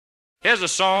Here's a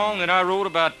song that I wrote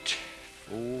about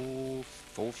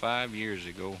 5 years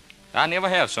ago. I never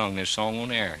have sung this song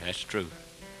on air, that's true.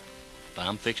 But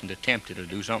I'm fixing to attempt it or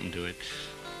do something to it.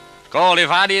 It's called If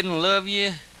I Didn't Love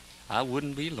You, I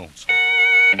Wouldn't Be Lonesome.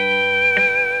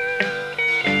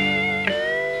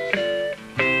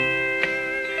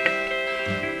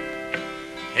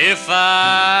 If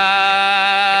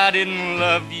I didn't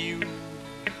love you,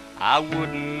 I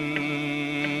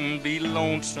wouldn't be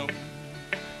lonesome.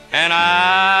 And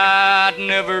I'd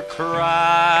never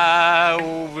cry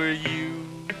over you.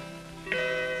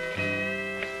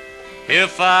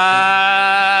 If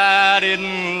I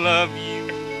didn't love you,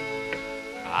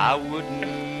 I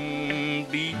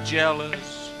wouldn't be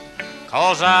jealous,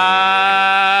 'cause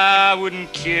I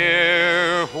wouldn't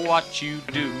care what you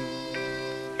do.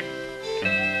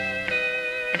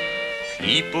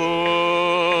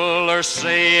 People are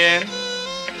saying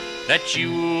that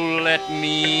you'll let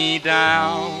me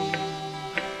down,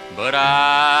 but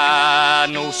I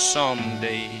know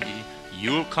someday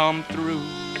you'll come through.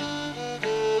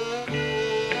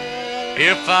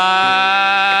 If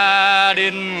I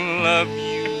didn't love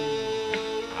you,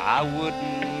 I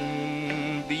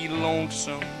wouldn't be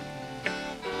lonesome,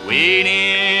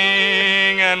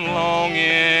 waiting and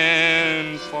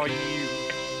longing for you.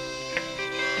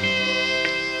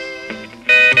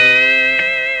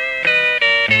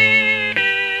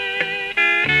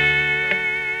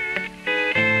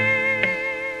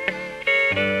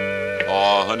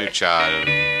 Oh, honey child,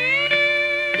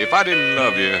 if I didn't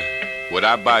love you, would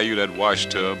I buy you that wash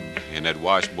tub and that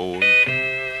washboard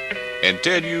and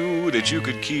tell you that you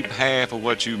could keep half of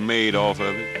what you made off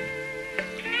of it?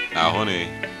 Now, honey,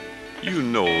 you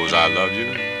knows I love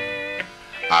you.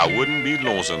 I wouldn't be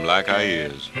lonesome like I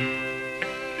is.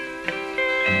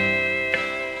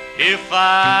 If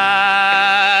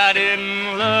I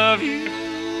didn't love you,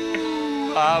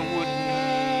 I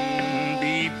wouldn't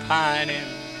be pining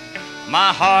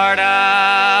my heart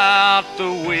out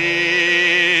the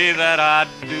way that I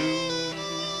do.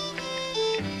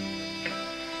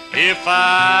 If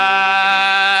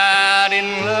I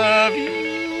didn't love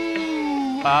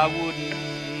you, I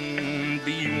wouldn't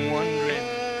be wondering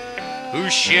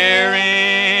who's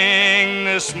sharing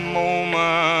this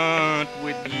moment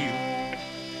with you.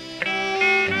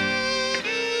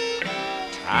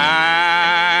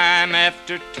 Time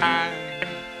after time,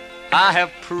 I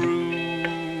have proved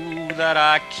that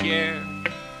I care.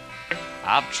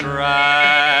 I've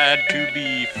tried to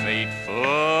be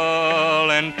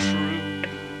faithful and true.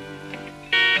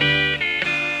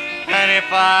 And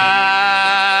if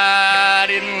I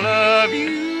didn't love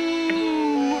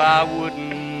you, I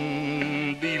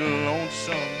wouldn't be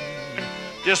lonesome,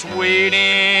 just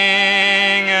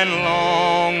waiting and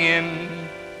longing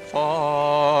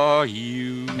for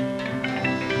you.